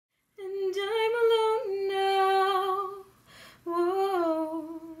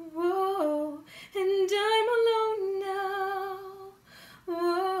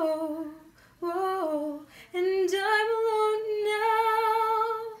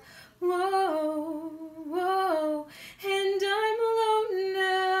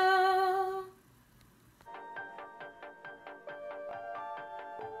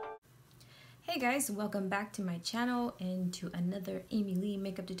Hey guys, welcome back to my channel and to another Amy Lee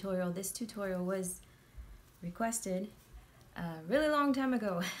makeup tutorial. This tutorial was requested a really long time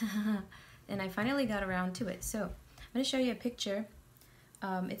ago and I finally got around to it. So I'm going to show you a picture.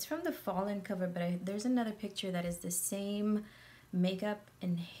 It's from the Fallen cover, but there's another picture that is the same makeup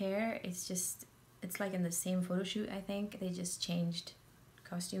and hair. It's like in the same photo shoot, I think. They just changed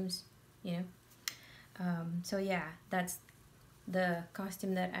costumes, you know. So yeah, that's the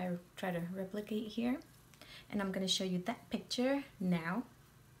costume that I try to replicate here, and I'm going to show you that picture now.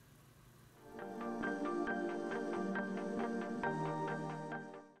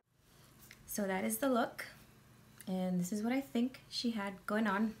 So that is the look, and this is what I think she had going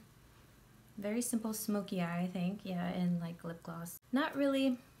on. Very simple smoky eye, I think, yeah, and like lip gloss. Not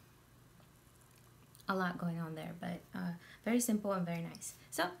really a lot going on there, but very simple and very nice.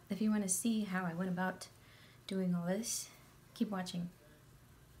 So if you want to see how I went about doing all this, keep watching.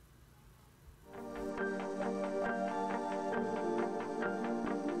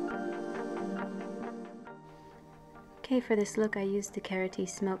 Okay, for this look I used the Karity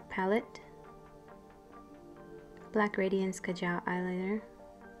Smoke Palette, Black Radiance Kajal Eyeliner,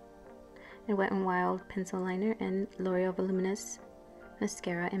 and Wet n Wild Pencil Liner, and L'Oreal Voluminous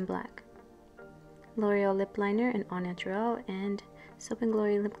Mascara in black, L'Oreal Lip Liner in All Naturel, and Soap and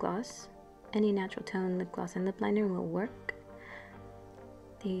Glory Lip Gloss. Any natural tone lip gloss and lip liner will work.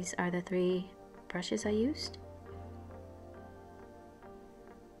 These are the three brushes I used.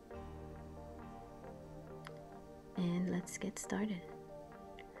 And let's get started.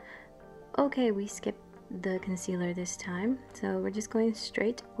 Okay, we skipped the concealer this time, so we're just going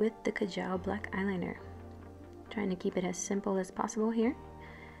straight with the Kajal black eyeliner. Trying to keep it as simple as possible here.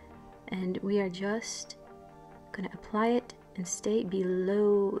 And we are just gonna apply it and stay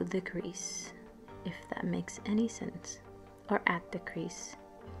below the crease, if that makes any sense, or at the crease.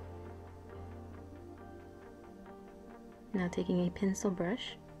 Now taking a pencil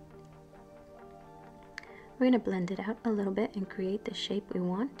brush, we're going to blend it out a little bit and create the shape we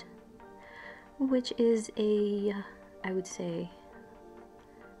want, which is a, I would say,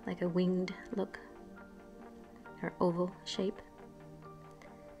 like a winged look, or oval shape.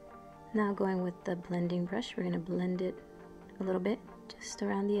 Now going with the blending brush, we're going to blend it a little bit, just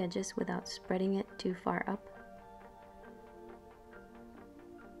around the edges without spreading it too far up.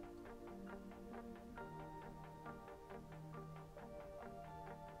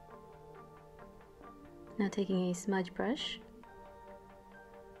 Now taking a smudge brush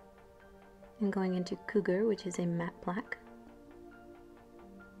and going into Cougar, which is a matte black.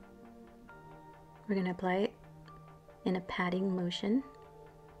 We're going to apply it in a patting motion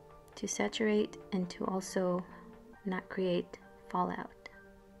to saturate and to also not create fallout.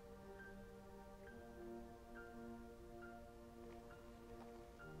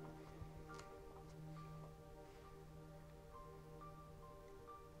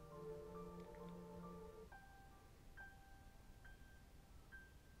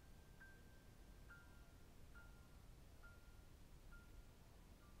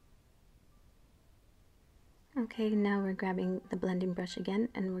 Okay, now we're grabbing the blending brush again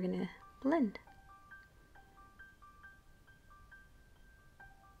and we're going to blend.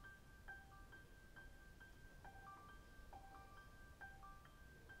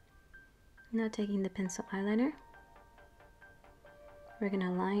 Now taking the pencil eyeliner, we're going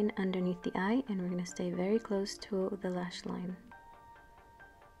to line underneath the eye and we're going to stay very close to the lash line.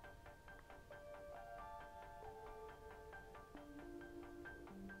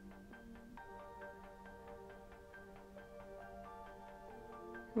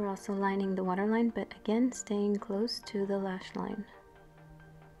 We're also lining the waterline, but again staying close to the lash line.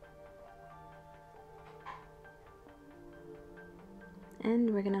 And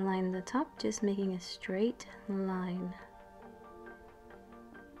we're going to line the top, just making a straight line.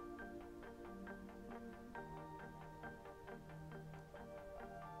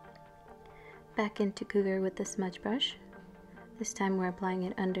 Back into Cougar with the smudge brush. This time we're applying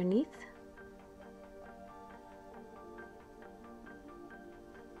it underneath.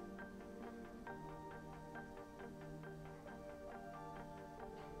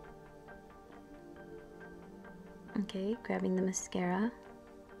 Okay, grabbing the mascara.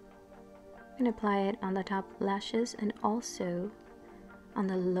 I'm going to apply it on the top lashes and also on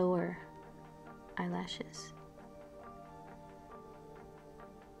the lower eyelashes.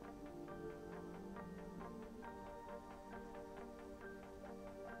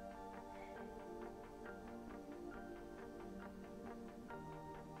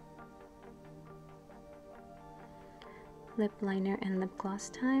 Lip liner and lip gloss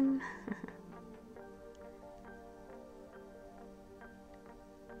time.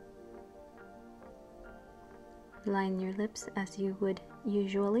 line your lips as you would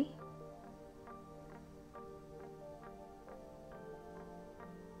usually.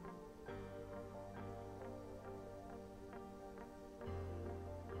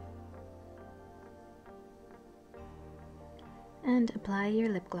 And apply your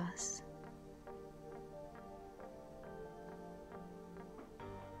lip gloss.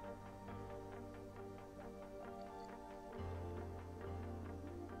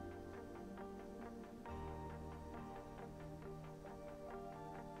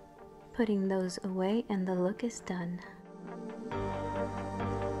 Putting those away and the look is done.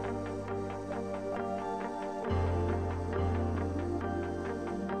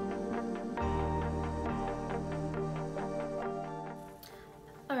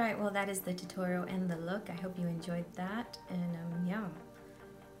 Alright, well that is the tutorial and the look. I hope you enjoyed that, and yeah,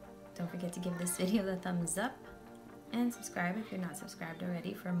 don't forget to give this video the thumbs up and subscribe if you're not subscribed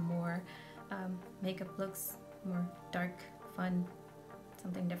already for more makeup looks, more dark, fun,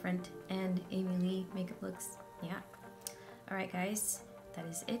 something different, and Amy Lee makeup looks. Yeah. Alright guys, that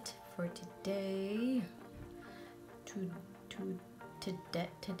is it for today.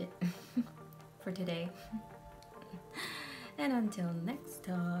 For today. And until next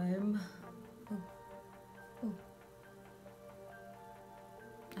time. Ooh. Ooh.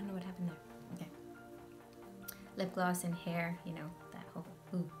 I don't know what happened there. Okay. Lip gloss and hair, you know, that whole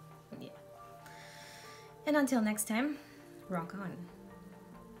ooh. Yeah. And until next time, rock on.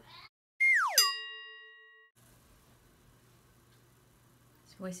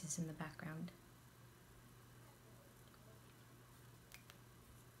 His voice is in the background.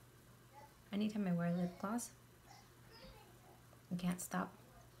 Anytime I wear lip gloss, I can't stop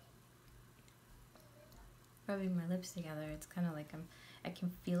rubbing my lips together. It's kind of like I can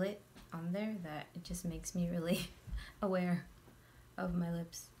feel it on there, that it just makes me really aware of my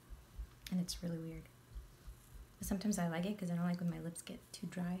lips, and it's really weird. But sometimes I like it because I don't like when my lips get too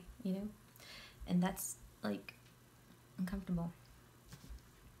dry, you know, and that's like uncomfortable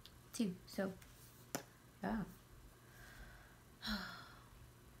too. So yeah.